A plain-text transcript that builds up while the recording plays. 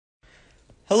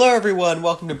Hello everyone,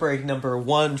 welcome to break number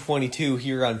 122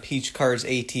 here on Peach Cards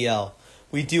ATL.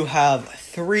 We do have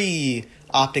 3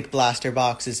 Optic Blaster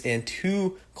boxes and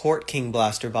 2 Court King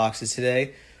Blaster boxes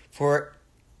today for,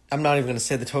 I'm not even going to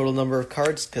say the total number of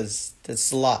cards because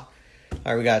that's a lot.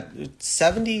 Alright, we got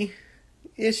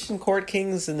 70-ish in Court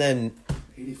Kings and then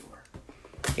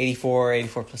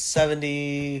 84 plus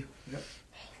 70, Yep.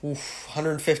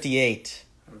 158.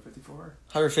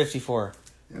 154.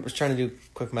 Yep. I was trying to do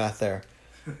quick math there.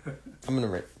 I'm gonna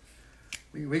rip.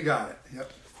 We got it.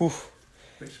 Yep. Oof.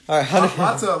 All right,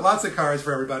 lots of cards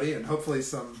for everybody, and hopefully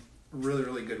some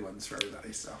really good ones for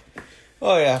everybody. So.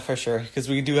 Oh yeah, for sure. Because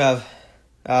we do have,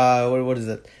 what is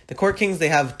it? The Court Kings. They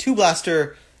have 2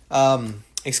 blaster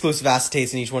exclusive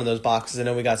acetates in each one of those boxes. I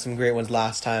know we got some great ones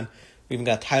last time. We even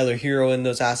got Tyler Hero in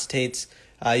those acetates.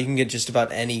 You can get just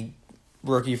about any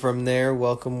rookie from there.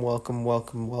 Welcome.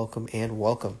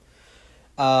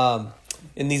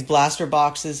 In these blaster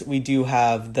boxes, we do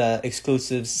have the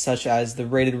exclusives such as the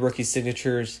rated rookie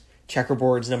signatures,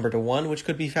 checkerboards number to 1, which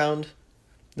could be found.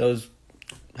 Those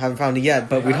haven't found it yet,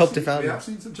 but we hope to find. We have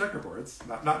seen some checkerboards,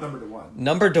 not number to 1.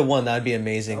 Number to 1, that'd be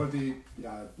amazing. That would be,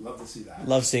 yeah, I'd love to see that.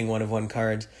 Love seeing 1-of-1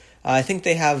 cards. I think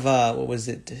they have what was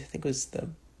it? I think it was the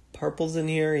purples in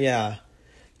here. Yeah.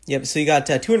 Yep. So you got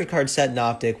 200 card set in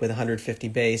Optic with 150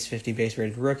 base, 50 base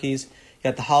rated rookies. You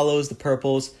got the hollows, the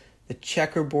purples, the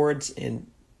checkerboards, and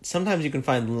sometimes you can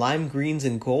find lime greens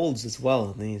and golds as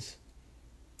well in these.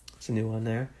 It's a new one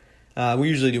there. We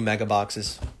usually do mega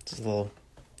boxes. It's a little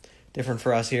different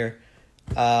for us here.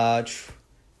 Nice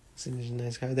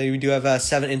card. There we do have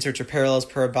 7 inserts or parallels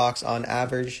per box on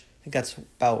average. I think that's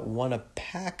about 1 a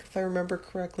pack, if I remember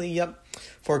correctly. Yep.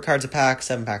 4 cards a pack,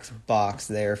 7 packs a box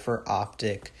there for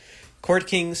Optic. Court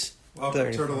Kings.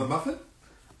 Welcome, Turtle and Muffin.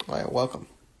 All right, welcome.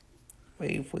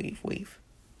 Wave.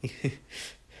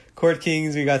 Court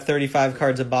Kings, we got 35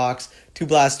 cards a box, 2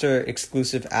 blaster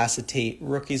exclusive acetate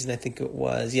rookies, and I think it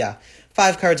was,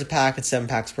 5 cards a pack and 7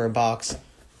 packs per box.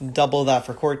 Double that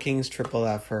for Court Kings, triple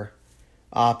that for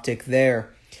Optic there.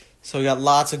 So we got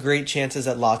lots of great chances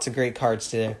at lots of great cards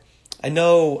today. I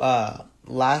know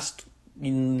last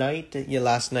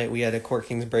night we had a Court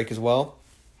Kings break as well.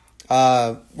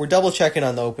 We're double checking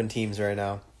on the open teams right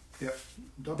now. Yep,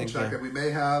 double checking. We may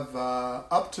have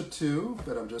up to 2,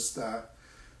 but I'm just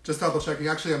double checking.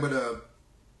 Actually, I'm gonna.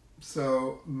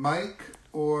 So Mike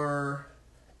or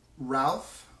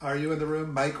Ralph, are you in the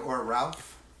room? Mike or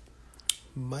Ralph?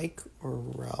 Mike or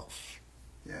Ralph?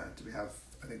 Yeah. Do we have?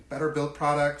 I think Better Built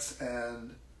Products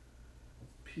and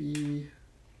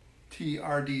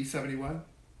PTRD71.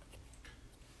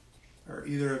 Are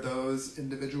either of those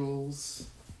individuals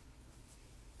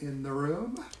in the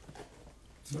room?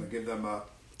 So I give them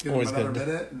another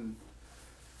minute, and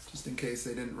just in case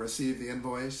they didn't receive the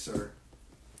invoice or.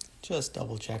 Just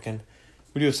double checking.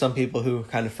 We do have some people who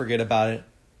kind of forget about it.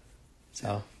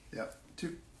 So. Yep.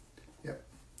 Yep.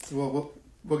 So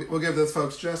we'll give those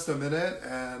folks just a minute,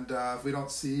 and if we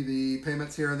don't see the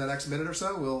payments here in the next minute or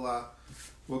so,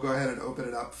 we'll go ahead and open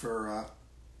it up for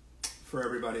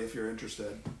everybody if you're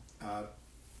interested.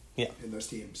 In those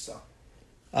teams. So.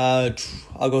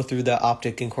 I'll go through the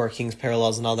Optic and Court Kings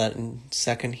parallels and all that in a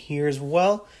second here as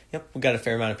well. Yep, we got a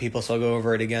fair amount of people, so I'll go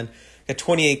over it again. Got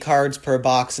 28 cards per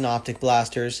box in Optic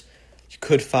blasters. You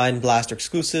could find blaster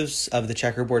exclusives of the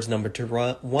checkerboards numbered to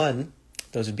 1.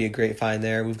 Those would be a great find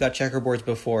there. We've got checkerboards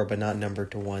before, but not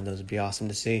numbered to 1. Those would be awesome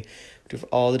to see. We do have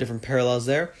all the different parallels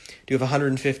there. Do have a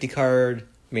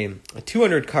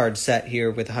 200 card set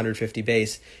here with 150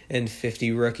 base and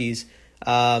 50 rookies.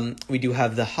 We do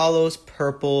have the hollows,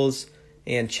 purples,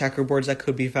 and checkerboards that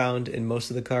could be found in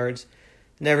most of the cards.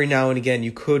 And every now and again,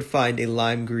 you could find a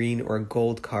lime green or a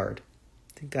gold card.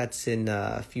 I think that's in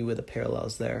a few of the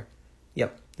parallels there.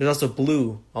 Yep. There's also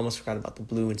blue. Almost forgot about the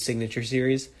blue and signature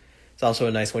series. It's also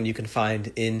a nice one you can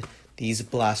find in these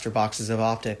blaster boxes of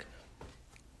Optic.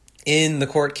 In the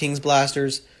Court Kings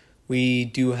blasters, we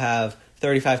do have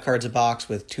 35 cards a box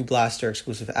with 2 blaster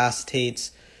exclusive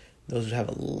acetates. Those would have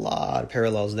a lot of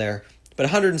parallels there. But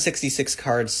 166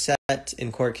 cards set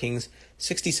in Court Kings,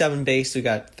 67 base. We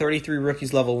got 33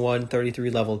 rookies level 1, 33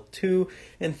 level 2,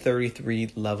 and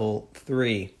 33 level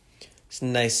 3. It's a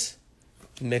nice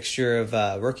mixture of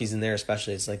rookies in there,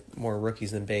 especially. It's like more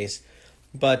rookies than base.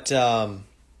 But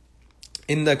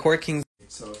in the Court Kings...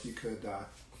 So if you could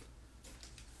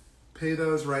pay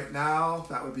those right now,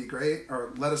 that would be great.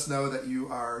 Or let us know that you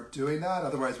are doing that.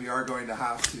 Otherwise, we are going to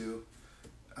have to...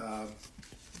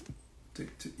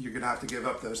 you're going to have to give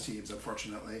up those teams,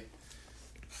 unfortunately.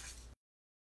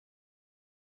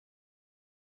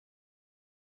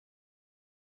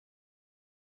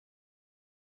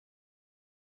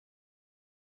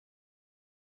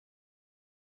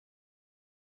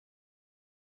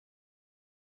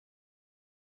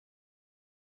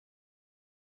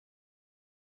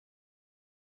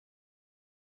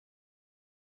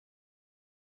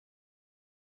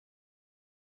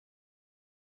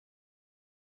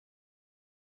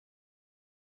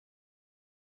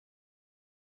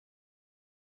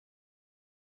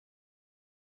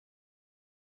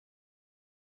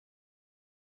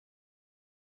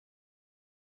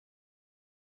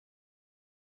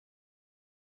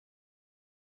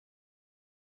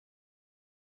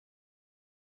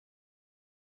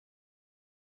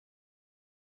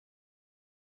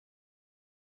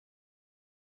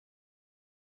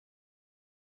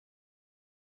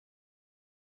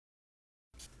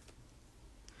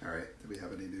 we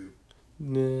have any new?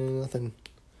 No, nothing.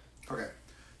 Okay.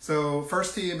 So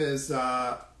first team is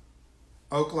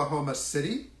Oklahoma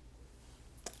City.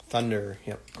 Thunder,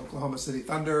 yep. Oklahoma City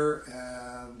Thunder,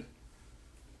 and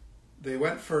they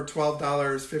went for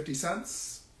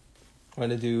 $12.50.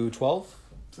 Want to do 12?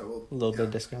 So A little bit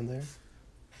of discount there.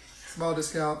 Small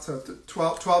discount, so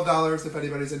 $12 if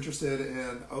anybody's interested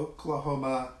in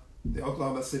the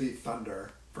Oklahoma City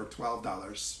Thunder for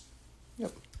 $12.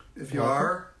 Yep. If you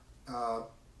are,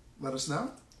 let us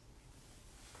know.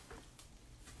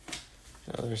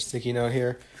 Another sticky note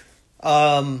here.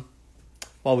 While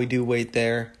we do wait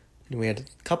there, we had a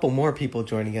couple more people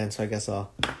join again, so I guess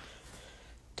I'll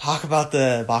talk about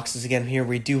the boxes again here.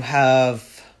 We do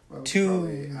have two.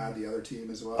 Probably add the other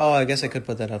team as well. Oh, I guess I could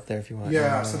put that up there if you want.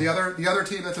 Yeah. So the other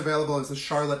team that's available is the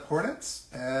Charlotte Hornets,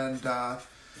 and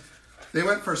they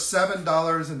went for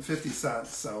 $7.50.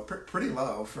 So pretty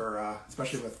low for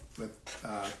especially with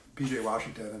PJ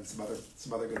Washington and some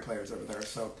other good players over there.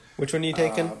 So which one are you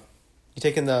taking? You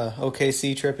taking the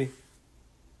OKC Trippy?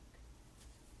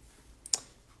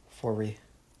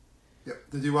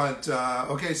 Yep. Did you want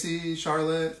OKC,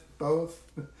 Charlotte, both?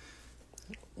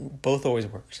 Both always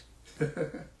works.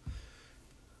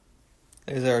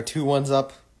 Is there 2 1s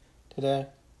up today?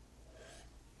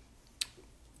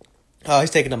 Oh, he's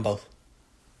taking them both.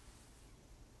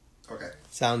 Okay.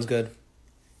 Sounds good.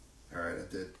 All right,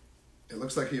 it did. It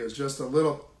looks like he was just a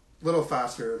little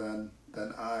faster than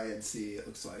I and C. It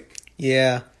looks like.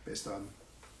 Yeah. Based on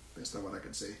what I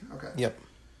can see. Okay. Yep.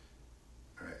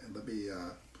 All right, and let me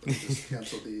just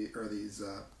cancel these.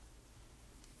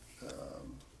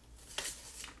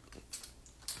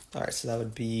 All right, so that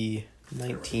would be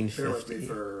 1950. Bear with me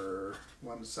for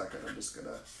 1 second. I'm just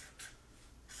gonna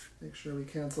make sure we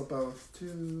cancel both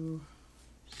too.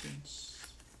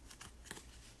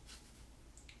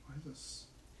 Why is this?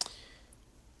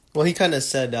 Well, he kind of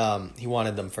said he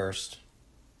wanted them first.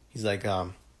 He's like, Yeah,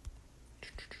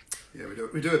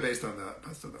 we do it based on the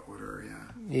order. Yeah.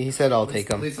 He said I'll take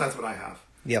them. At least that's what I have.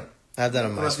 Yep, I have that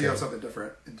on my Unless screen. you have something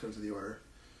different in terms of the order.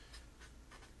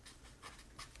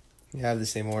 Yeah, I have the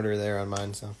same order there on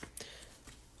mine. So,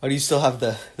 oh, do you still have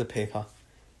the PayPal?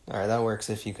 All right, that works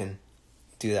if you can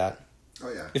do that.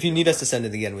 Oh yeah. If you need us to send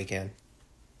it again, we can.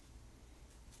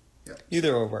 Yeah.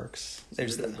 Either or works. So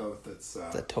There's both. That's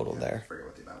the total there. I forget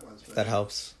what the amount was. But That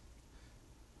helps.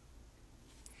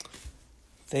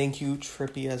 Thank you,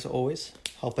 Trippy, as always,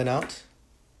 helping out.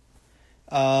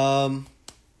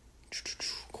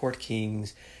 Court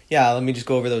Kings. Yeah, let me just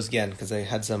go over those again because I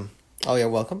had some. Oh yeah,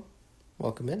 welcome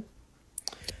in.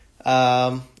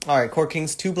 All right, Court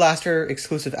Kings, 2 blaster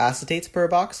exclusive acetates per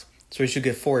box, so we should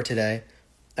get 4 today.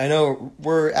 I know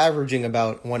we're averaging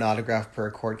about 1 autograph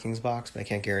per Court Kings box, but I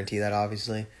can't guarantee that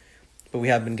obviously. But we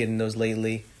have been getting those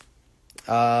lately.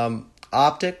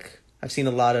 Optic, I've seen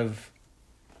a lot of.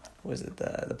 What is it,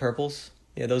 the purples?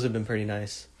 Yeah, those have been pretty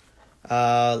nice.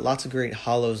 Lots of great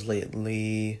hollows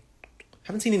lately.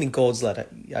 Haven't seen any golds yet.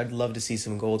 I'd love to see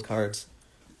some gold cards.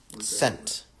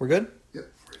 Sent. We're good?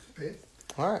 Yep. Paid.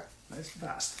 All right. Nice and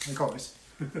fast, like always.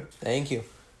 Thank you.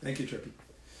 Thank you, Trippy.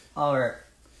 All right.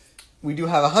 We do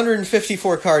have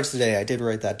 154 cards today. I did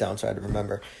write that down so I had to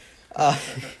remember.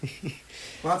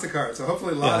 Lots of cards. So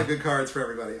hopefully a lot of good cards for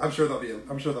everybody. I'm sure there'll be a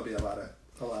lot of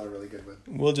really good ones.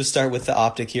 We'll just start with the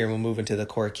Optic here and we'll move into the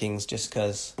Court Kings just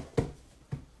because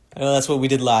I know that's what we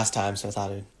did last time, so I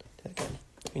thought I'd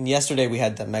I mean, yesterday we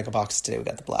had the mega boxes. Today we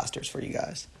got the blasters for you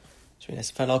guys. It's really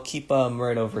nice. Fun. I'll keep them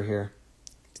right over here.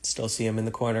 You can still see them in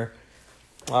the corner.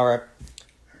 All right.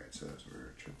 All right, so those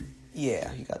were Trippy.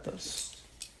 Yeah, you got those.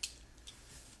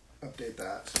 Update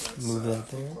that. So that's, move that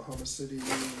there. Oklahoma City.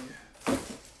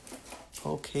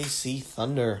 OKC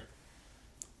Thunder.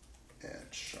 And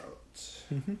Charlotte.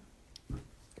 Mm-hmm.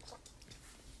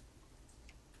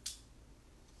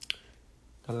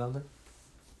 Got it on there?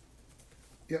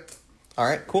 Yep. All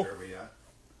right, cool. Sure we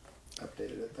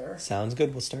updated it there. Sounds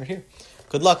good. We'll start here.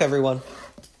 Good luck, everyone.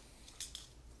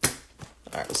 All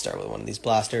right, we'll start with one of these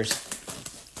blasters.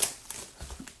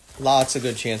 Lots of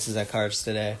good chances at cards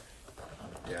today.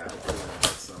 Yeah,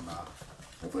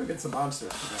 hopefully we get some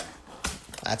monsters today.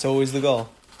 That's always the goal.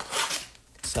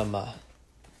 Some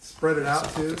spread it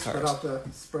out too. Spread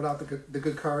out the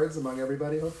good cards among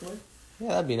everybody. Hopefully. Yeah,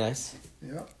 that'd be nice.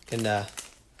 Yeah. Can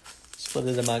split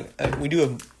it among. We do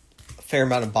have a fair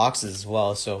amount of boxes as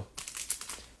well, so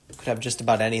we could have just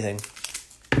about anything.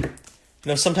 You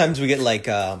know, sometimes we get like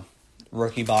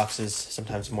rookie boxes,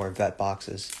 sometimes more vet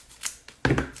boxes.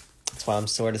 That's why I'm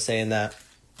sort of saying that.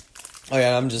 Oh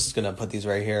yeah, I'm just gonna put these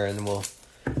right here, and then we'll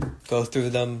go through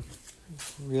them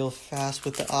real fast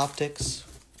with the optics.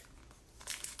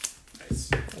 Nice.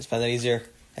 just find that easier.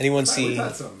 Anyone see? We've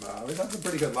had some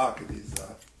pretty good luck in these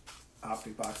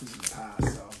Optic boxes in the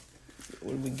past. So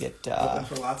What did we get? hoping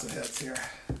for lots of hits here.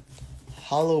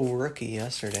 Hollow rookie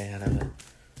yesterday out of it.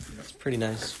 It's pretty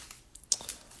nice.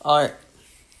 All right,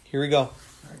 here we go. All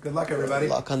right, good luck, everybody.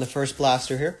 Good luck on the first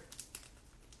blaster here.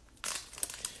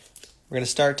 We're going to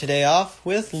start today off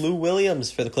with Lou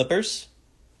Williams for the Clippers.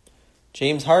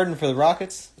 James Harden for the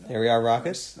Rockets. There we are,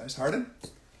 Rockets. Nice Harden.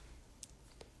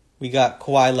 We got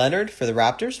Kawhi Leonard for the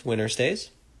Raptors. Winner stays.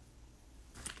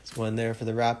 There's one there for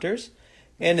the Raptors.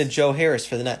 And a Joe Harris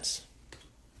for the Nets.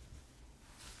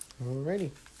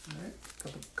 Alrighty. All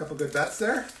right, couple good bets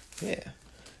there. Yeah.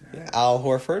 All right. Al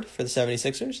Horford for the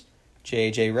 76ers.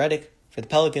 J.J. Redick for the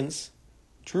Pelicans.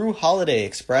 Drew Holiday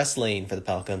Express Lane for the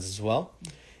Pelicans as well.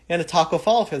 And a Taco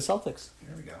Fall for the Celtics.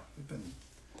 Here we go.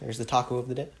 There's the taco of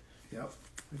the day. Yep,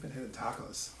 we've been hitting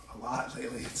tacos a lot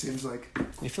lately. It seems like.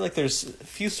 I feel like there's a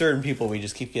few certain people we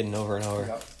just keep getting over and over.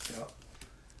 Yep.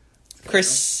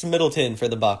 Chris Middleton for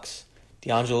the Bucks.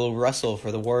 D'Angelo Russell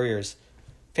for the Warriors.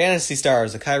 Fantasy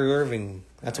Stars, a Kyrie Irving.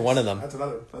 That's Nice. One of them. That's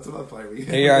another player we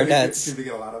There you are, we Nets. seem to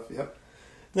get a lot of. Yep.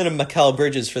 Then a Mikal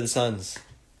Bridges for the Suns.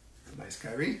 Nice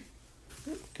Kyrie.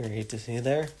 Great to see you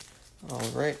there. All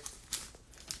right.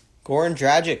 Goran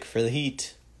Dragic for the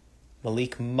Heat.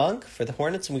 Malik Monk for the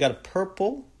Hornets. And we got a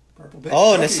purple. Big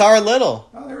Oh, rookie. Nassar Little.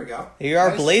 Oh, there we go. Here are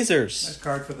Nice Blazers.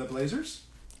 card for the Blazers.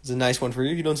 It's a nice one for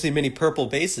you. You don't see many purple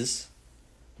bases.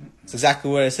 It's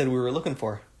exactly what I said we were looking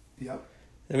for. Yep.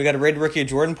 Then we got a red rookie of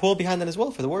Jordan Poole behind that as well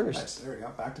for the Warriors. Nice. There we go.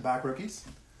 Back-to-back rookies.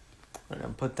 I'm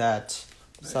going to put that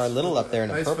Nassar Little up there in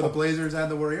a Nice for the purple. Blazers and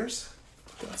the Warriors.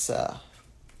 That's,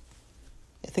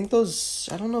 I think those,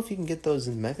 I don't know if you can get those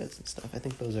in Megas and stuff. I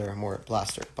think those are more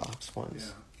blaster box ones.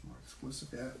 Yeah, more exclusive.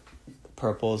 Yeah.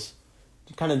 Purples.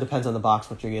 It kind of depends on the box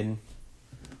what you're getting.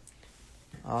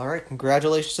 All right,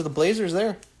 congratulations to the Blazers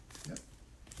there. Yep.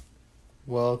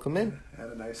 Welcome in.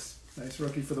 And a nice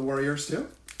rookie for the Warriors too.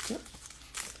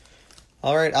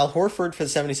 All right, Al Horford for the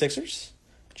 76ers.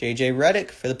 J.J.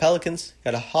 Redick for the Pelicans.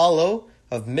 Got a hollow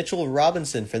of Mitchell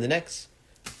Robinson for the Knicks.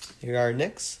 Here are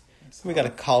Knicks. We got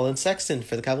a Colin Sexton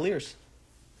for the Cavaliers.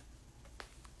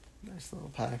 Nice little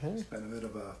pack there. It's been a bit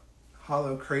of a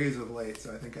hollow craze of late,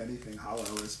 so I think anything hollow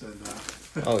has been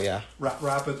Oh, yeah.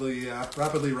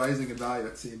 rapidly rising in value,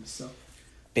 it seems. So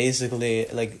Basically,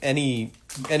 like any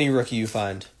rookie you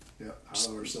find. yeah,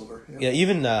 hollow or silver. Yeah,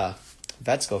 even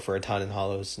vets go for a ton in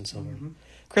hollows and silver.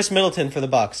 Chris Middleton for the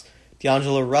Bucks.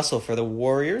 D'Angelo Russell for the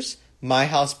Warriors. My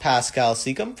House Pascal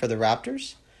Siakam for the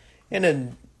Raptors. And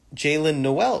a Jalen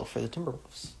Noel for the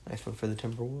Timberwolves. Nice one for the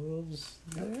Timberwolves.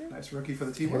 There. Nice rookie for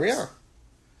the T-Wolves. Here we are.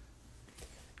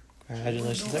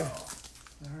 Congratulations there.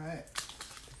 All right.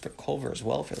 For Culver as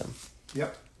well for them.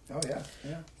 Yep. Oh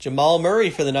yeah. Jamal Murray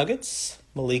for the Nuggets.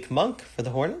 Malik Monk for the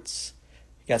Hornets.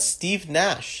 You got Steve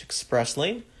Nash, Express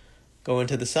Lane, going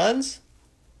to the Suns.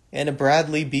 And a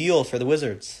Bradley Beal for the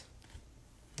Wizards.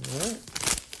 All right.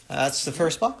 That's the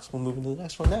first box. We'll move into the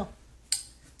next one now.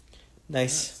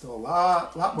 Nice. Yeah, still a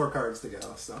lot more cards to go.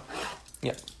 So.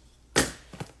 Yep.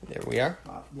 There we are.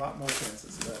 Lot more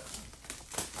chances, but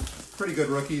pretty good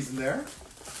rookies in there.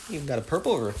 You've got a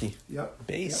purple rookie. Yep.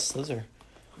 Base. Yep. Those are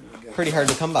There we go. pretty hard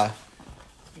to come by.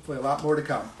 Hopefully a lot more to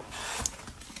come.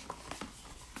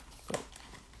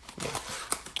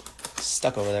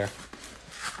 Stuck over there.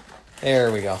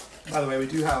 There we go. By the way, we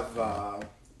do have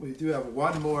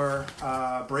one more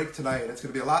break tonight. It's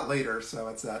going to be a lot later, so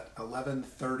it's at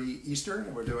 11:30 Eastern,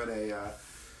 and we're doing a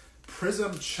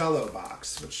Prism Cello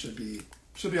box, which should be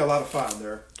a lot of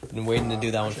fun. I've been waiting to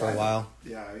do that one for a while.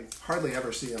 Yeah, I hardly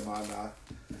ever see them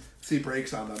see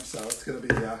breaks on them, so it's going to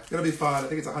be fun. I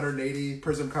think it's 180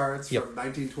 Prism cards from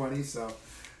 1920, so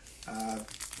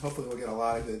hopefully we'll get a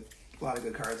lot of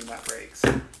good cards in that break.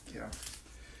 So,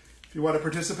 if you want to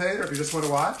participate or if you just want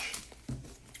to watch,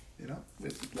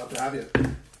 we'd love to have you.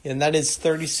 And that is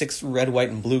 36 red, white,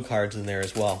 and blue cards in there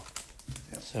as well.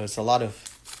 Yep. So it's a lot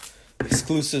of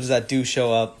exclusives that do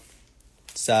show up.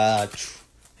 It's I think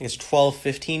it's 12,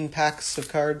 15 packs of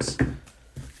cards.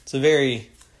 It's a very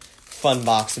fun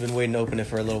box. I've been waiting to open it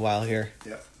for a little while here.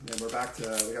 Yep. And we're back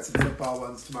to we got some football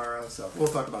ones tomorrow, so we'll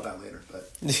talk about that later.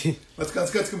 But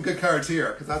let's get some good cards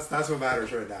here because that's what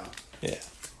matters right now. Yeah.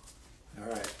 All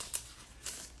right.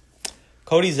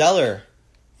 Cody Zeller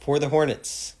for the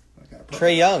Hornets.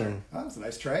 Trae Young. Oh, that's a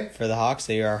nice tray. For the Hawks.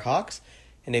 They are Hawks.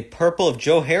 And a purple of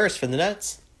Joe Harris for the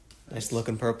Nets. Nice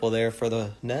looking purple there for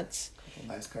the Nets.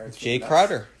 Nice cards. Jay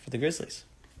Crowder for the Grizzlies.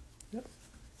 Yep.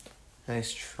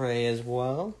 Nice tray as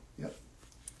well. Yep.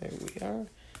 There we are.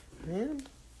 And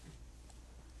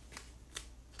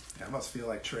I almost feel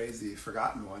like Trey's the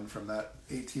forgotten one from that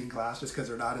 18 class just because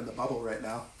they're not in the bubble right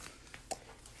now.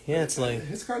 Yeah, it's like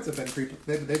his cards have been creeping.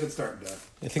 They've been starting to.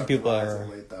 I think people are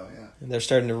late though. Yeah, they're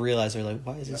starting to realize they're like,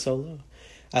 why is it so low?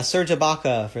 Serge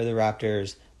Ibaka for the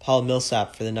Raptors, Paul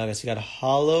Millsap for the Nuggets. You got a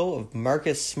hollow of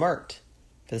Marcus Smart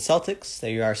for the Celtics.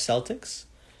 There you are, Celtics.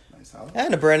 Nice hollow.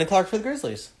 And a Brandon Clark for the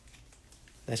Grizzlies.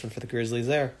 Nice one for the Grizzlies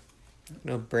there.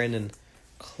 Brandon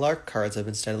Clark cards have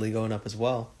been steadily going up as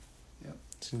well. Yep.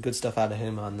 Some good stuff out of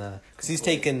him on the because he's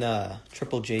taken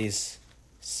Triple J's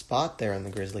spot there on the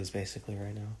Grizzlies basically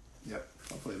right now. Yep.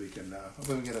 Hopefully we can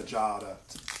get a jaw to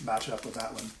match up with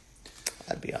that one.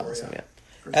 That'd be awesome. Yeah.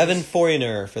 Grizzlies. Evan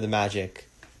Fournier for the Magic,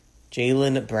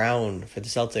 Jaylen Brown for the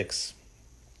Celtics,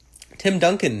 Tim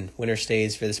Duncan winner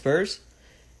stays for the Spurs,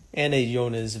 and a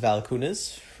Jonas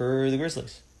Valanciunas for the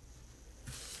Grizzlies.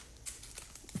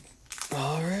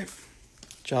 All right,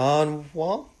 John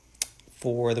Wall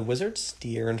for the Wizards,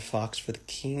 De'Aaron Fox for the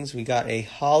Kings. We got a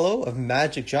hollow of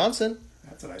Magic Johnson.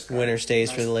 That's a nice card. Winner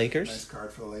stays for the Lakers. Nice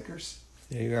card for the Lakers.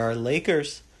 There you are,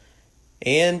 Lakers.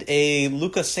 And a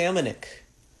Luka Samanic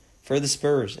for the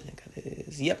Spurs. I think it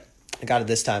is. Yep, I got it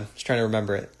this time. I was trying to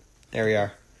remember it. There we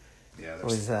are. Yeah,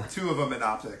 there's two of them in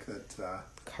Optic that...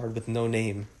 card with no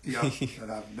name. Yep, that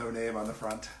have no name on the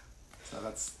front. So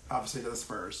that's obviously to the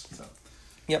Spurs. So.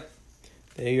 Yep.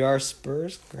 There you are,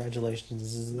 Spurs.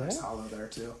 Congratulations. Nice hollow there,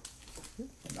 too.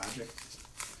 Magic.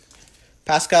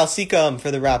 Pascal Siakam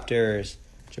for the Raptors.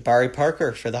 Jabari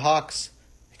Parker for the Hawks.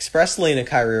 Express Lane of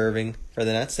Kyrie Irving for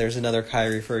the Nets. There's another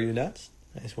Kyrie for you Nets.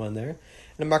 Nice one there.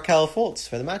 And a Markelle Fultz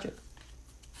for the Magic.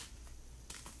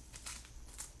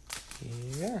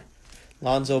 Yeah.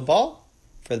 Lonzo Ball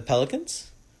for the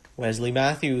Pelicans. Wesley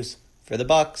Matthews for the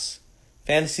Bucks.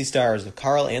 Fantasy Stars of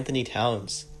Karl Anthony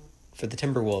Towns for the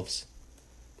Timberwolves.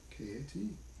 KAT.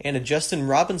 And a Justin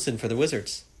Robinson for the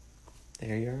Wizards.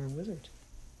 There you are, Wizards.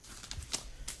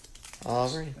 All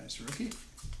right. Nice rookie.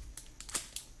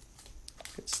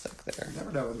 Get stuck there. You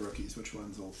never know with rookies which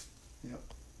ones will... Yep.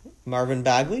 Marvin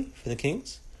Bagley for the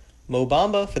Kings. Mo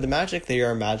Bamba for the Magic. There you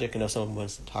are, Magic. I know someone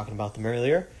was talking about them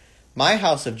earlier. My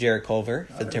House of Jarrett Culver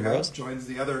for the Timberwolves. Joins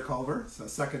the other Culver. So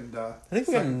second... I think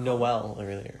we got Noel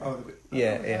earlier.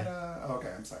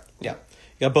 Okay, I'm sorry. Yeah.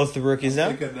 You got both the rookies now?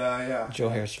 Thinking, yeah. Joe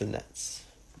Harris for the Nets.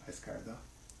 Nice card, though.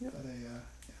 Yep. That's very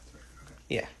good. Okay.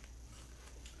 Yeah.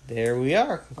 There we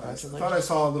are. I Congratulations. thought I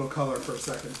saw a little color for a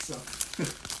second, so...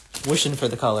 Wishing for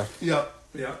the color. Yep.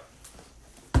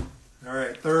 All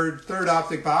right, third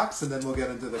Optic box, and then we'll get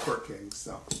into the Court Kings.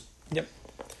 So. Yep.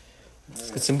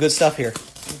 Let's get some good stuff here.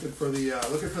 Looking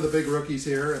for the big rookies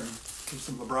here, and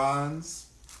some LeBrons.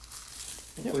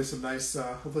 Hopefully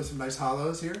some nice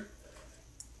hollows here.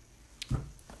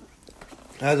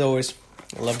 As always,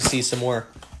 I'd love to see some more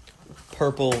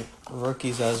purple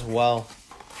rookies as well.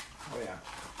 Oh yeah,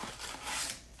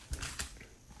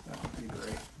 that would be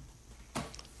great.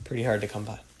 Pretty hard to come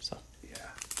by. So. Yeah,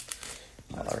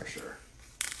 that's for sure.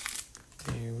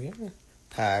 Here we are.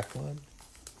 Pack 1.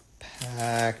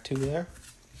 Pack 2 there.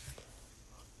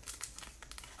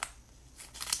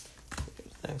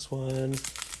 Next one.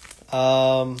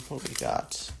 What do we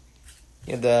got?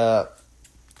 Yeah, the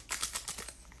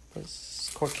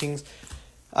Court Kings.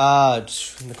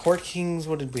 In the Court Kings,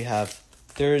 what did we have?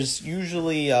 There's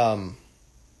usually 2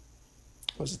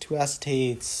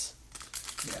 acetates.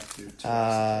 Yeah, two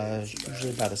acetates.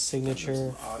 Usually about a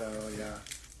signature. Auto, yeah.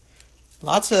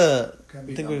 Lots of.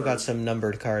 I think we've got some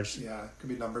numbered cards. Yeah, could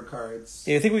be numbered cards.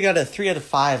 Yeah, I think we got a 3 out of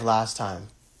 5 last time.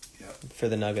 Yep. For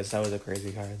the Nuggets, that was a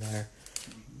crazy card there.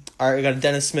 All right, we got a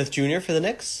Dennis Smith Jr. for the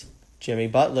Knicks. Jimmy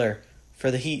Butler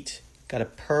for the Heat. Got a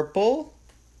purple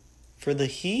for the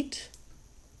Heat.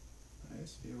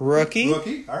 Nice. Rookie.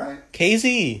 All right. KZ.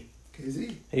 Here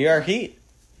you are, Heat.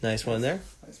 Nice one there.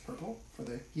 Nice purple for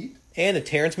the Heat. And a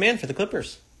Terrence Mann for the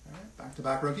Clippers. All right,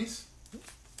 back-to-back rookies.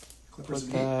 Clippers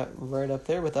Put that right up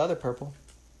there with the other purple.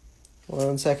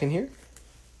 1 second here.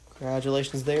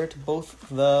 Congratulations there to both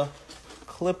the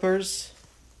Clippers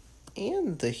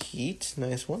and the Heat.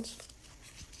 Nice ones.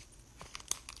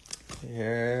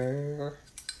 There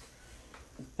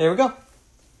we go.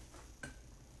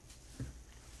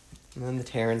 And then the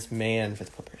Terrence Mann for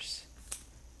the Clippers.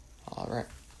 All right.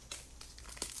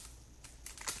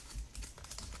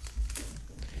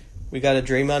 We got a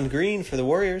Draymond Green for the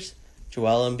Warriors.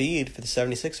 Joel Embiid for the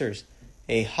 76ers.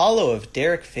 A hollow of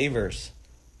Derek Favors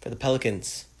for the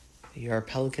Pelicans. They are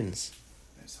Pelicans.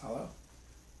 Nice hollow.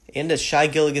 And a Shai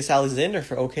Gilgeous-Alexander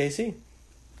for OKC.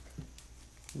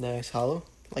 Nice hollow.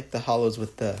 I like the hollows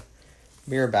with the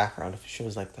mirror background. If it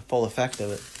shows like the full effect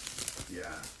of it.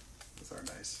 Yeah, those are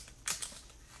nice.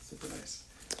 Super nice.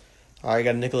 All right,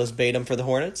 got a Nicholas Batum for the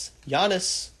Hornets.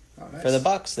 Giannis nice. for the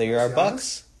Bucks. There are Giannis.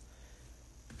 Bucks.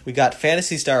 We got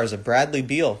Fantasy Stars of Bradley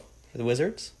Beal for the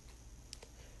Wizards.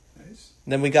 Nice.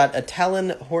 And then we got a Talon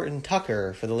Horton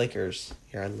Tucker for the Lakers.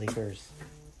 Here are Lakers.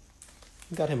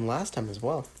 We got him last time as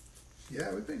well.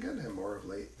 Yeah, we've been getting him more of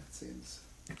late, it seems.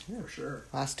 For sure.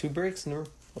 Last 2 breaks in a row.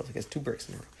 Well, I guess 2 breaks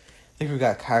in a row. I think we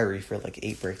got Kyrie for like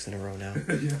 8 breaks in a row now.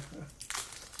 Yeah.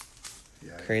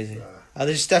 Yeah. Crazy.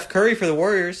 There's Steph Curry for the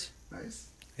Warriors. Nice.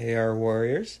 They are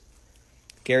Warriors.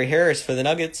 Gary Harris for the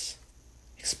Nuggets.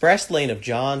 Express Lane of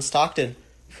John Stockton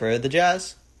for the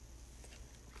Jazz.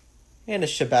 And a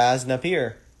Shabazz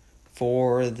Napier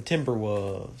for the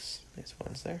Timberwolves. Nice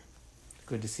ones there.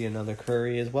 Good to see another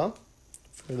Curry as well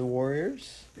for the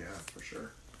Warriors. Yeah, for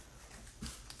sure.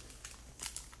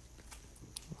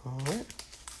 All right.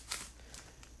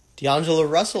 D'Angelo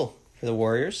Russell for the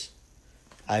Warriors.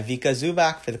 Ivica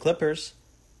Zubac for the Clippers.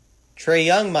 Trae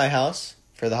Young, my house,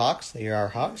 for the Hawks. There are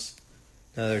Hawks.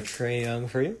 Another Trae Young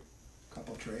for you.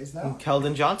 Couple trays now. And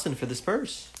Keldon Johnson for the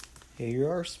Spurs. Here you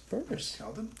are, Spurs.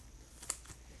 Keldon.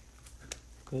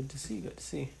 Good to see, good to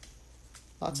see.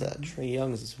 Lots of Trae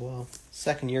Youngs as well.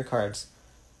 Second-year cards.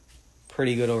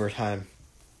 Pretty good over time.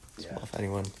 As well, if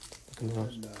anyone looking at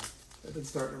those. And, they've been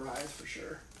starting to rise for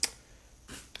sure.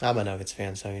 I'm a Nuggets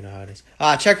fan, so you know how it is.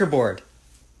 Checkerboard.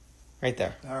 Right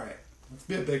there. All right. Let's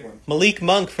be a big one. Malik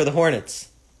Monk for the Hornets.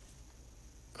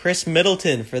 Chris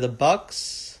Middleton for the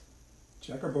Bucks.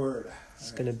 Checkerboard.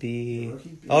 It's going to be...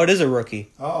 Rookie? Oh, it is a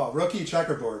rookie. Oh, rookie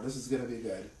checkerboard. This is going to be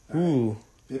good. All Ooh. right.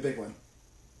 Be a big one.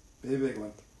 Be a big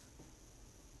one.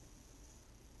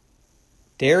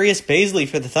 Darius Baisley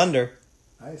for the Thunder.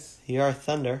 Nice. Here are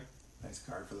Thunder. Nice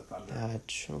card for the Thunder. I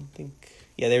don't think...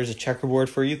 Yeah, there's a checkerboard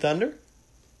for you, Thunder.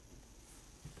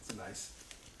 It's a nice...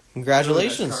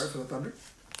 Congratulations. Really nice card for the Thunder.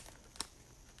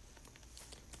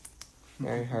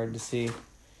 Very hard to see.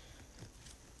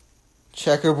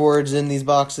 Checkerboards in these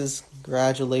boxes.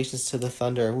 Congratulations to the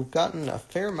Thunder. We've gotten a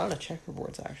fair amount of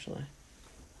checkerboards, actually.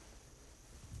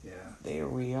 Yeah. There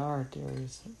we are,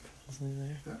 Darius.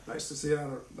 There. Yeah, nice to see it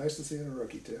on a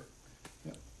rookie too.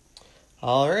 Yep.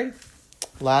 All right.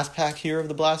 Last pack here of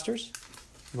the Blasters.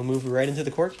 We'll move right into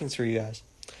the Corkings for you guys.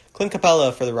 Clint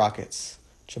Capella for the Rockets.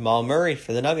 Jamal Murray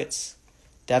for the Nuggets.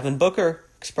 Devin Booker,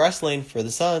 Express Lane for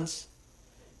the Suns.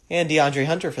 And DeAndre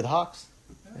Hunter for the Hawks.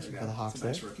 There you For go. the Hawks It's a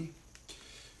nice there. rookie.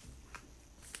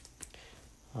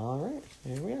 All right.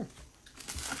 There we are.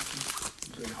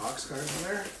 Big Hawks card in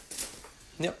there.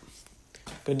 Yep.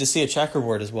 Good to see a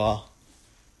checkerboard as well.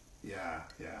 Yeah.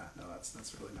 No,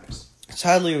 that's really nice.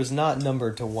 Sadly, it was not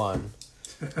numbered to 1.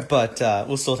 But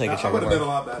we'll still take a That would have checkerboard. been a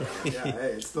lot better. Yeah, hey,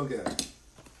 it's still good.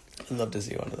 I'd love to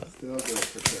see one of those. Still good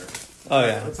for sure. Oh, All right,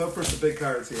 yeah. let's hope for some big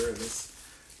cards here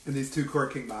in these 2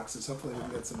 Court King boxes. Hopefully we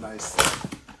can get some nice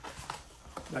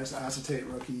acetate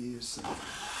rookies. And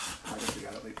I guess we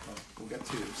got at least we'll get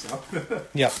 2. So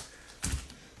Yep.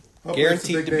 hopefully Guaranteed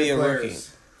some big to be name a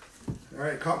players. All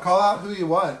right, call out who you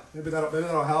want. Maybe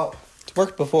that'll help. It's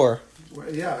worked before.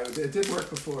 Well, yeah, it did work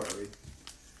before. We've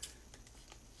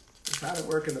had it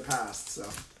work in the past, so.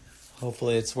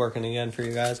 Hopefully it's working again for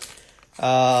you guys.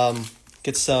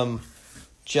 Get some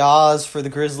Jaws for the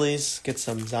Grizzlies. Get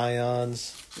some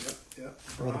Zions Yep.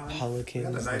 for the Ron. Pelicans.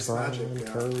 We had a nice LeBron, Magic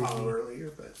Curry. follow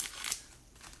earlier, but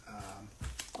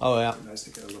Oh, yeah. nice to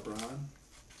get a LeBron.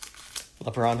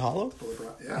 LeBron Hollow?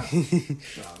 Yeah.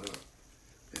 No.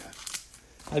 Yeah.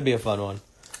 That'd be a fun one.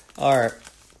 All right.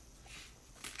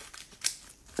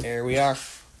 There we are.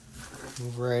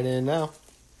 Move right in now.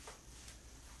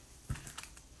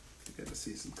 Good to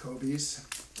see some Kobe's.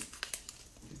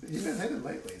 He's been hitting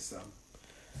lately, so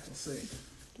we'll see.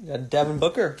 We got Devin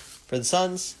Booker for the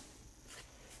Suns.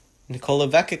 Nikola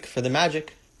Vekic for the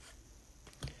Magic.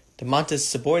 Domantas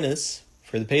Sabonis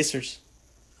for the Pacers.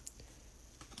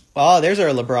 Oh, there's our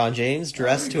LeBron James,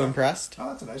 dressed to go. impress. Oh,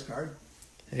 that's a nice card.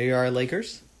 There you are,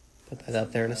 Lakers. Put that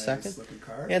up there in a Nice second. looking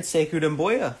card. And Sekou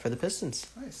Doumbouya for the Pistons.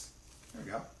 Nice. There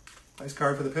we go. Nice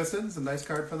card for the Pistons and nice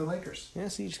card for the Lakers. Yeah,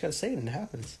 so you just gotta say it and it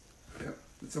happens. Yep.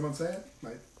 Did someone say it?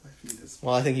 My feed is.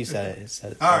 Well, I think you said it. You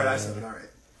said it. All right, I said it. All right.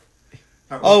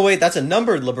 Oh, wait, that's a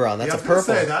numbered LeBron. That's yeah, I a was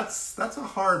gonna purple. say, that's a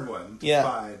hard one to Yeah.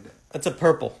 find. That's a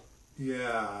purple.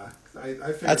 Yeah. I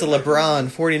figured That's a LeBron,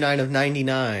 49 of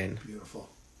 99. Beautiful.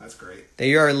 That's great. There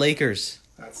you are, Lakers.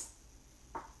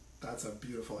 That's a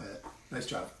beautiful hit. Nice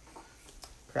job.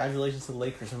 Congratulations to the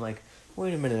Lakers. I'm like,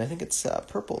 wait a minute, I think it's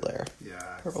purple there. Yeah.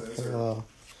 Purple. those are- Oh.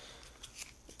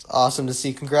 It's awesome to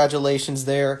see. Congratulations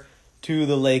there to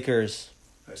the Lakers.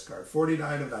 Nice card.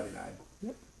 49 of 99.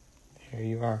 Here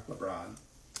you are. LeBron.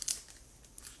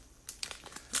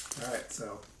 All right,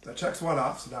 so that checks one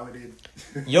off. So now we need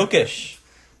Jokic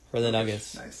for the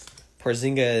Nuggets. Nice.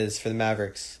 Porzingis for the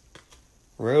Mavericks.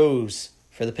 Rose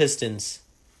for the Pistons.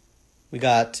 We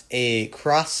got a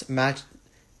cross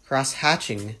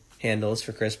hatching handles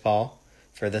for Chris Paul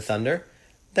for the Thunder.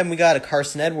 Then we got a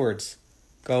Carson Edwards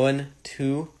going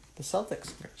to the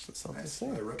Celtics. There's the Celtics Nice. there.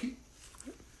 Another rookie.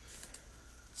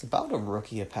 It's about a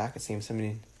rookie a pack, it seems. I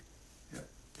mean, Yep.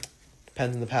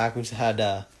 depends on the pack. We've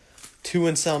had 2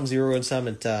 and some, 0 and some.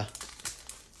 It's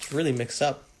really mixed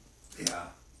up. Yeah.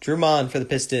 Drummond for the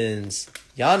Pistons.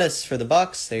 Giannis for the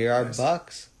Bucks. There you are, Nice.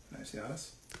 Bucks. Nice, Giannis.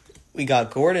 We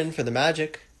got Gordon for the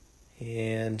Magic.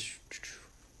 And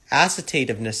acetate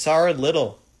of Nassar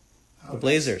Little. The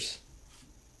Blazers.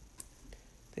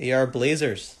 They are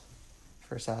Blazers.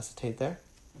 First acetate there.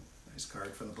 Nice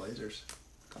card for the Blazers.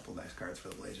 A couple nice cards for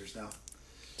the Blazers now.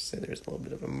 So there's a little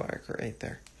bit of a marker right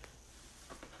there.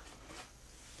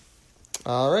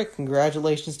 All right,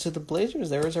 congratulations to the Blazers.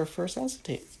 There was our first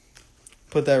acetate.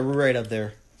 Put that right up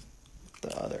there.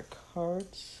 The other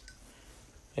cards.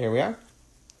 There we are.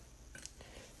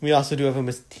 We also do have a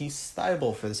Matisse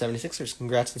Thybulle for the 76ers.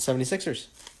 Congrats to the 76ers.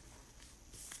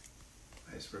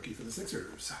 Nice rookie for the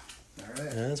Sixers. All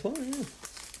right. As well, yeah.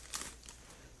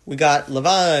 We got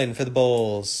Levine for the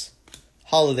Bulls.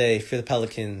 Holiday for the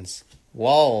Pelicans.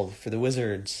 Wald for the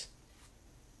Wizards.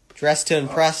 Dressed to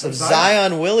impress of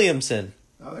Zion Williamson.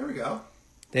 Oh, there we go.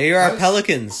 There you are, Nice.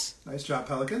 Pelicans. Nice job,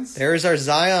 Pelicans. There's our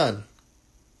Zion.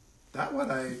 That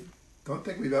one I don't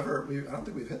think we've ever. I don't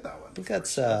think we've hit that one. I think before.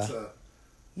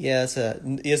 that's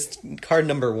it's card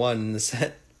number 1 in the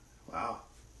set. Wow.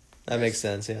 That makes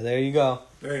sense. Yeah, there you go.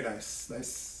 Very nice.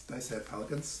 Nice hit,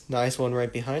 Pelicans. Nice one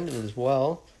right behind it as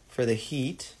well for the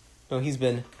Heat. No, he's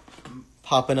been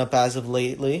popping up as of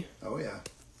lately. Oh yeah,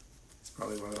 he's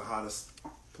probably one of the hottest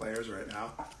players right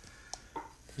now.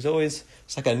 It's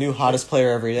like a new hottest player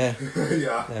every day.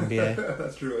 Yeah, The NBA.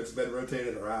 That's true. It's been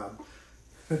rotated around.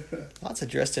 Lots of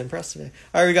dress to impress today.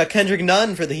 All right, we got Kendrick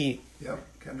Nunn for the Heat. Yep,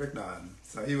 Kendrick Nunn.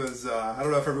 So he was. I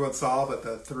don't know if everyone saw, but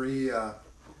the 3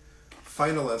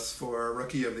 finalists for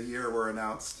Rookie of the Year were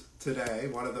announced today.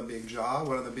 One of them being Ja,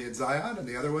 one of them being Zion, and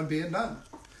the other one being Nunn.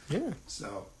 Yeah.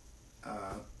 So,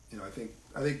 I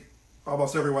think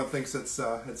almost everyone thinks it's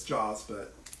Jaws,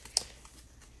 but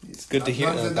he's Good to hear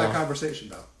Nunn's that, in that though. conversation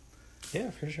though. Yeah,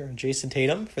 for sure. Jason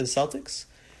Tatum for the Celtics.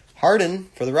 Harden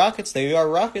for the Rockets. There you are,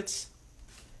 Rockets.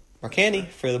 Marcani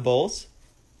for the Bulls.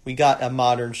 We got a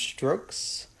Modern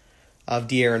Strokes of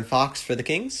De'Aaron Fox for the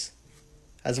Kings.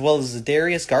 As well as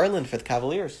Darius Garland for the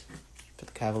Cavaliers. Put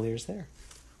the Cavaliers there.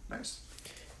 Nice.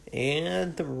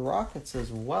 And the Rockets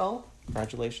as well.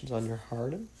 Congratulations on your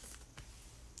Harden.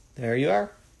 There you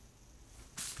are.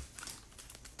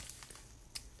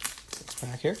 Let's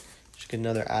back here. Should get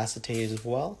another acetate as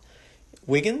well.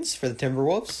 Wiggins for the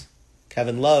Timberwolves.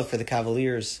 Kevin Love for the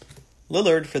Cavaliers.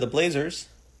 Lillard for the Blazers.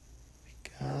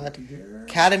 We got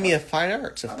Academy of Fine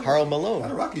Arts of Karl Malone.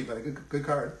 Not a rookie, but a good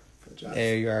card for the Jazz.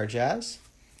 There you are, Jazz.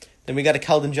 Then we got a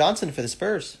Keldon Johnson for the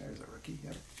Spurs. There's a rookie.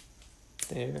 Yep.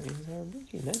 There's our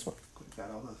rookie. Nice one. We've got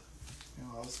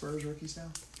all the Spurs rookies now.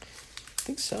 I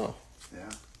think so. Yeah.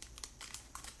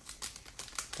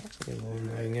 That's a good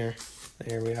one right here.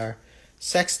 There we are.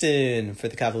 Sexton for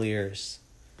the Cavaliers.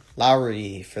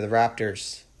 Lowry for the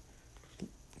Raptors.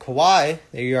 Kawhi,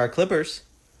 there you are, Clippers.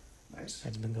 Nice.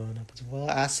 That's been going up as well.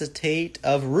 Acetate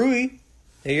of Rui.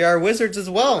 There you are, Wizards as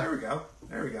well. There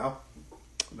we go.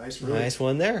 Nice Rui. Nice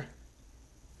one there.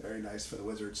 Very nice for the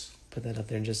Wizards. Put that up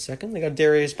there in just a second. They got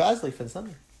Darius Bazley for the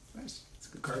Thunder. Nice. It's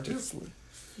a good card too.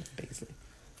 Bazley.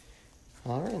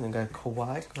 All right, and then got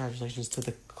Kawhi. Congratulations to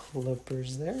the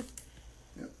Clippers there.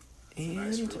 Yep. And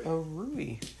nice a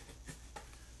Rui.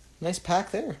 Nice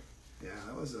pack there. Yeah,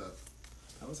 that was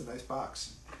a nice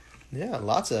box. Yeah,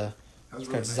 lots of. That was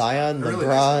Got really nice Zion, box. Really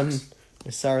LeBron, nice box.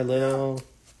 Nassar Little,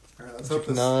 All right,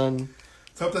 Nunn.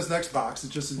 let's hope this next box is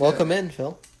just as Welcome good. in,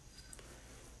 Phil.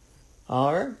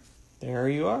 All right, there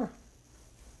you are.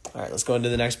 All right, let's go into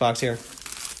the next box here.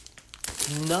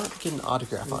 Not get an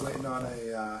autograph We're on it. waiting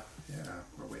on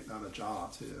we're waiting on a jaw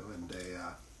too, and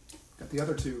got the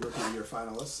other 2 Rookie of the Year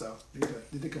finalists. So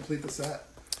need to complete the set.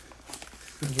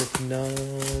 Kendrick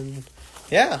Nunn.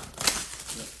 Yeah.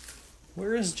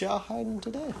 Where is Ja hiding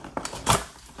today?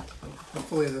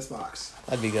 Hopefully in this box.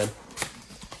 That'd be good.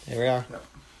 There we are. Yep.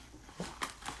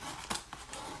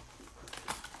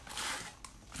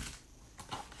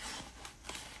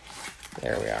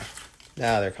 There we are.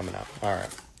 Now they're coming up. All right.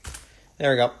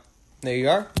 There we go. There you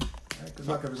are. All right, good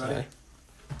luck, everybody. Sorry.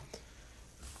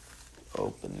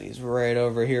 Open these right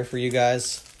over here for you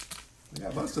guys. Yeah,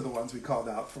 most of the ones we called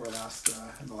out for last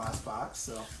in the last box.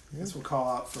 So I guess we'll call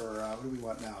out for what do we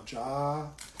want now? Ja.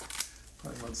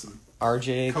 Probably want some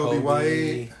RJ, Kobe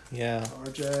White. Yeah.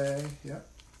 RJ. Yep.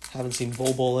 Haven't seen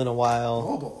Bobo in a while.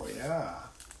 Bobo. Yeah.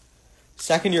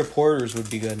 Second year Porters would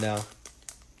be good now.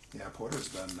 Yeah, Porter's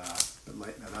been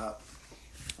lighting it up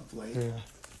of late. Yeah.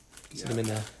 See him in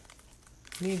the. How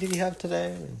many did he have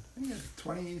today? I think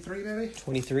 23 maybe.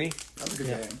 23. That was a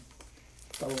good game.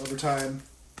 Double overtime.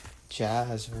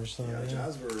 Jazz or something. Yeah,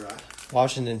 Jazz were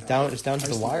watching it down. It's down to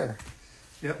the wire.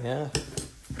 Yep. Yeah.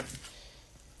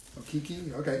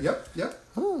 Okiki. Okay. Yep.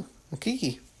 Oh,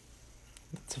 Okiki.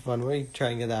 That's a fun way. Try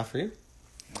and get that for you.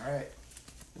 All right.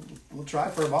 We'll try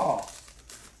for a ball.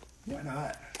 Why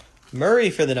not? Murray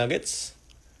for the Nuggets.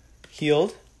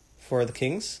 Healed for the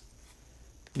Kings.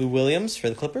 Lou Williams for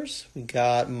the Clippers. We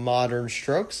got Modern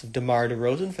Strokes of DeMar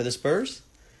DeRozan for the Spurs.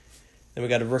 Then we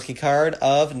got a rookie card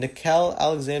of Nickeil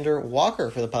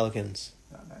Alexander-Walker for the Pelicans.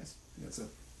 Oh, nice. That's a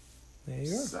There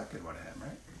you go. second one of him,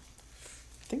 right?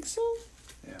 I think so.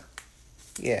 Yeah.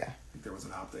 Yeah. I think there was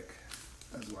an Optic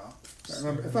as well.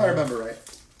 If I remember right.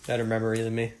 Better memory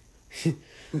than me.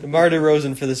 DeMar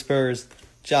DeRozan for the Spurs.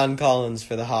 John Collins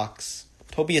for the Hawks.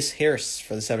 Tobias Harris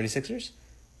for the 76ers.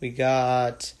 We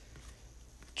got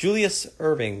Julius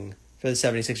Erving for the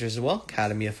 76ers as well.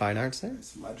 Academy of Fine Arts there.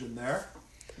 Nice legend there.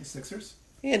 The Sixers.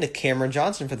 And a Cameron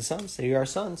Johnson for the Suns. There you are,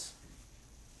 Suns.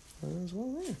 As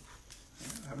well there.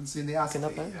 I haven't seen the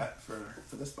acetate yet for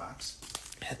this box.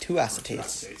 Had two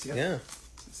acetates. Acetates, Yeah.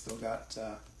 Still got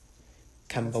Kemba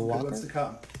some good Walker. ones to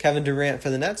come. Kevin Durant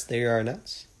for the Nets. There you are,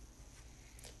 Nets.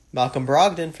 Malcolm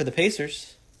Brogdon for the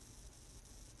Pacers.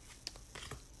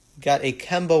 Got a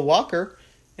Kemba Walker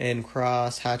and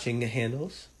cross-hatching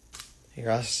handles.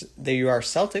 There you are,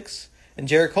 Celtics. And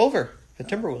Jarrett Culver for the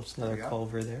Timberwolves. Another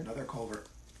Culver there. Another Culver.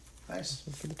 Nice.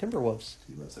 For the Timberwolves.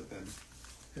 T-Wolves have been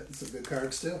hitting some good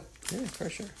cards too. Yeah, for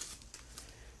sure.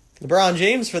 LeBron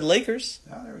James for the Lakers.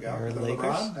 Oh, there we go. Or The Lakers.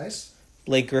 LeBron. Nice.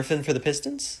 Blake Griffin for the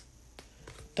Pistons.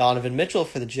 Donovan Mitchell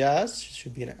for the Jazz.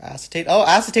 Should be an acetate. Oh,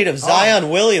 acetate of Zion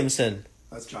Williamson.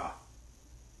 That's Ja.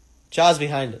 Ja's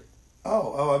behind it.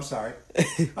 Oh, I'm sorry.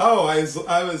 Oh, I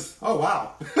was. Oh,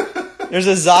 wow. There's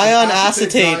a Zion Acetate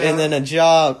acetate Zion. and then a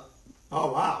Ja.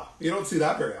 Oh, wow. You don't see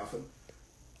that very often.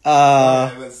 Wow.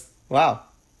 That's Well,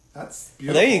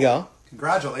 beautiful. there you go.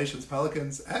 Congratulations,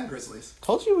 Pelicans and Grizzlies.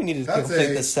 Told you we needed to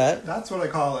complete the set. That's what I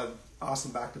call an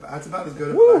awesome back-to-back. That's about as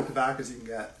good Woo. a back-to-back as you can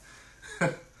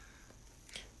get.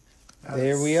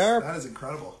 We are. That is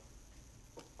incredible.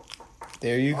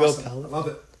 There you Awesome. go, I Pelican. love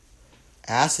it.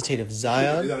 Acetate of I do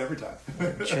Zion. that every time.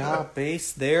 Ja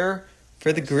base there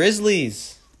for the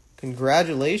Grizzlies.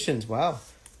 Congratulations. Wow.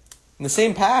 In the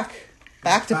same pack.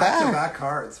 Back to back. Back-to-back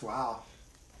cards. Wow.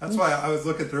 That's why I was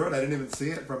looking through it. I didn't even see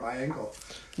it from my angle.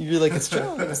 You're like, it's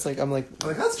Ja. I'm like,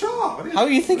 That's Ja. how are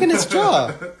you thinking it's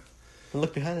Ja? I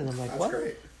look behind it and I'm like, That's what?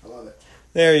 great. I love it.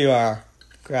 There you are.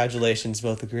 Congratulations,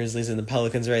 both the Grizzlies and the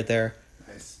Pelicans right there.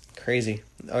 Nice. Crazy.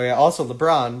 Oh, yeah. Also,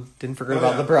 LeBron. Didn't forget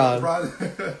about yeah.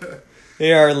 LeBron.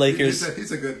 They are Lakers.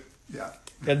 He's a good, yeah.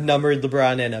 A numbered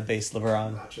LeBron and a base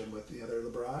LeBron. Match him with the other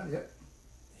LeBron. Yep.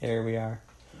 Here we are.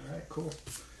 All right, cool.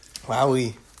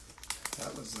 Wowie.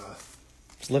 That was, I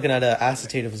was looking at an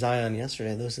acetate of Zion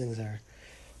yesterday. Those things are...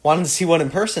 Wanted to see one in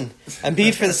person.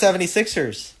 Embiid for the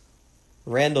 76ers.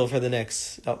 Randall for the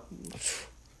Knicks. Oh.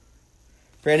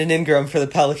 Brandon Ingram for the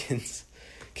Pelicans.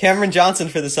 Cameron Johnson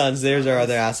for the Suns. There's our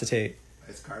other acetate.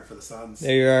 nice card for the Suns.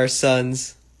 There you are,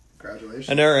 Suns. Congratulations.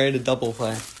 I know, right? A double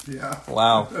play. Yeah.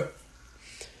 Wow.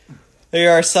 There you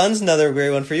are, Suns. Another great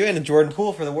one for you. And a Jordan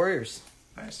Poole for the Warriors.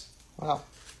 Nice. Wow.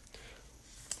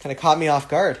 Kind of caught me off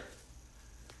guard.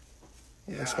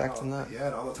 Yeah, Expecting that. Yeah,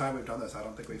 and all the time we've done this, I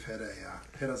don't think we've hit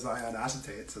a Zion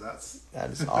acetate, so That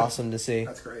is awesome to see.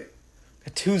 that's great.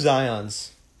 Got two Zions.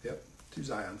 Yep, 2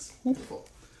 Zions. Beautiful.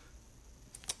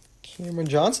 Cameron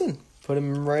Johnson. Put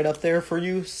him right up there for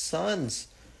you, Suns.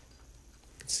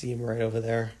 You can see him right over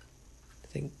there. I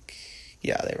think,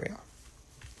 yeah, there we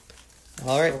are.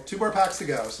 All right. So 2 more packs to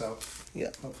go, so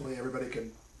Yeah. hopefully everybody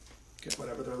can get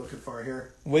whatever they're looking for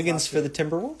here. Wiggins for the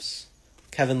Timberwolves.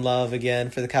 Kevin Love again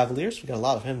for the Cavaliers. We got a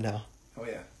lot of him now. Oh,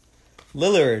 yeah.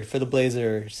 Lillard for the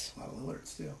Blazers. A lot of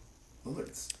Lillards, too.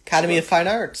 Lillards. Academy of Fine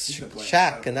Arts. He's been playing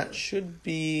Shaq, and Lillard. that should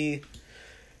be...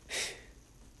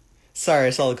 Sorry, I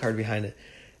saw the card behind it.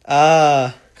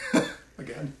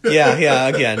 Again. Yeah,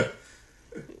 again.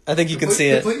 I think you can see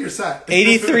it. Complete your set.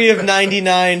 83 of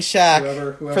 99 Shaq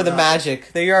Whoever for the got it.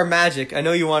 Magic. There you are, Magic. I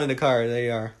know you wanted a card. There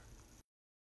you are.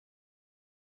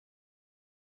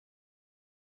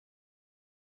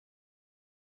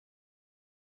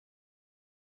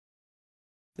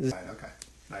 Right, okay.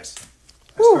 Nice.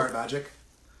 Next card, Magic.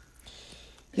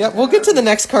 Yeah, we'll get to the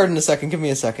next card in a second. Give me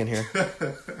a second here.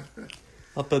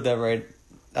 I'll put that right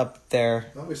up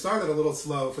there. Well, we started a little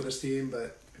slow for this team,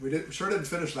 but we sure didn't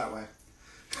finish that way.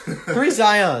 3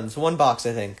 Zions, 1 box,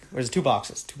 I think. Or is it 2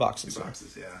 boxes? 2 boxes. 2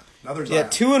 boxes, yeah. Another Zion. Yeah,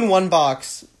 2 in 1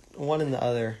 box, 1 in the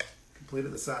other.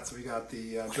 Completed the set. So we got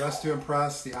the Dress to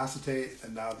Impress, the Acetate,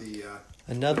 and now the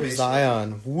another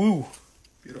Zion. Woo!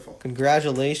 Beautiful.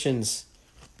 Congratulations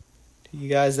to you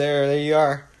guys there. There you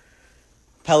are.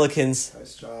 Pelicans.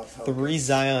 Nice job. 3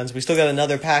 Zions. We still got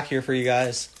another pack here for you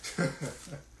guys.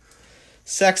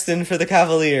 Sexton for the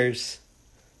Cavaliers.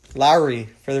 Lowry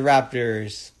for the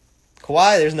Raptors.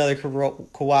 Kawhi, there's another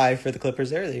Kawhi for the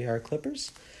Clippers there. They are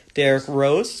Clippers. Derrick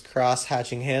Rose,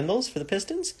 cross-hatching handles for the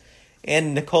Pistons.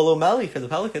 And Nicolo Melli for the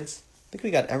Pelicans. I think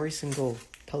we got every single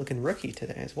Pelican rookie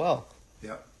today as well.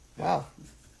 Yep. Wow.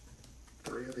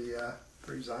 3 of the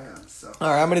 3 Zions. So. All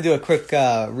right, I'm going to do a quick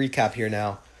recap here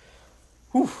now.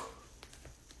 Whew.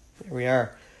 There we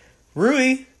are.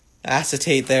 Rui,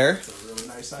 acetate there. It's a really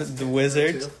nice acetate the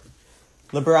Wizards.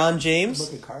 LeBron James.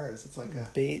 Look at cards. It's like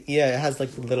a... Yeah, it has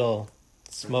like a little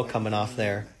smoke coming off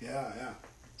there. Yeah.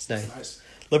 It's nice.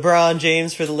 LeBron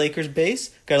James for the Lakers base.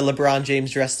 Got a LeBron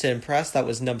James Dress to Impress. That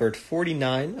was numbered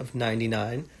 49 of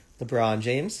 99. LeBron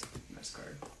James. Nice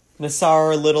card.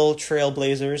 Nassar Little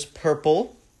Trailblazers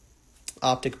purple.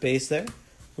 Optic base there.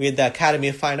 We had the Academy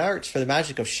of Fine Arts for the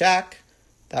Magic of Shaq.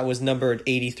 That was numbered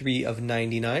 83 of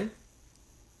 99.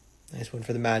 Nice one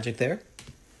for the Magic there.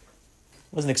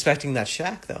 Wasn't expecting that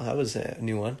Shaq, though. That was a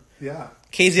new one. Yeah.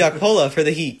 KZ Okpola for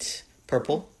the Heat.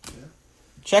 Purple. Yeah.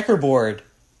 Checkerboard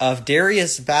of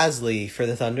Darius Bazley for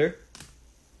the Thunder.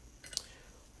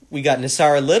 We got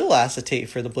Nassar Little acetate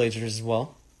for the Blazers as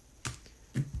well.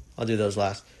 I'll do those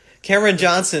last. Cameron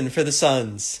Johnson for the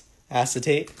Suns.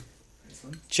 Acetate.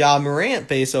 Ja Morant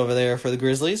base over there for the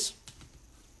Grizzlies.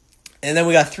 And then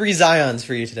we got 3 Zions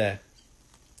for you today.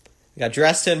 We got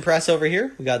Dress to Impress over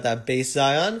here. We got that base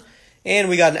Zion. And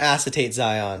we got an acetate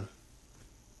Zion.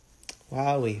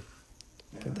 Wowee.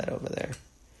 Put that over there.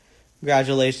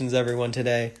 Congratulations, everyone,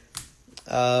 today.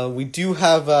 We do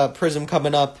have Prism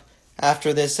coming up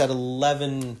after this at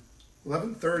 11...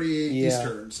 11:30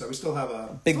 Eastern. So we still have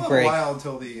a big break. A while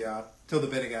until the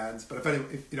bidding ends. But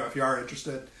if you are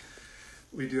interested,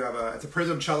 we do have it's a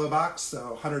Prism Cello box, so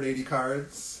 180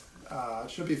 cards.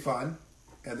 Should be fun.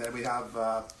 And then we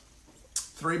have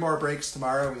 3 more breaks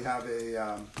tomorrow. We have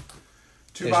a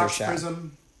 2-box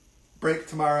Prism break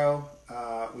tomorrow.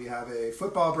 We have a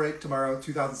football break tomorrow,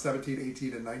 2017,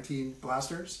 18, and 19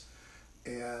 blasters.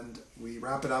 And we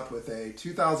wrap it up with a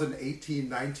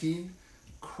 2018-19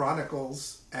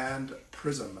 Chronicles and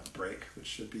Prism break, which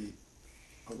should be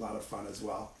a lot of fun as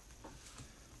well.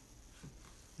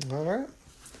 All right.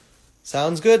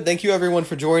 Sounds good. Thank you, everyone,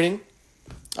 for joining.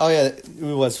 Oh, yeah, it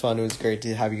was fun. It was great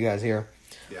to have you guys here.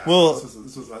 Yeah,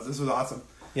 this was awesome.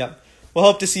 Yep. We'll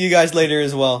hope to see you guys later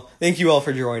as well. Thank you all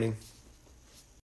for joining.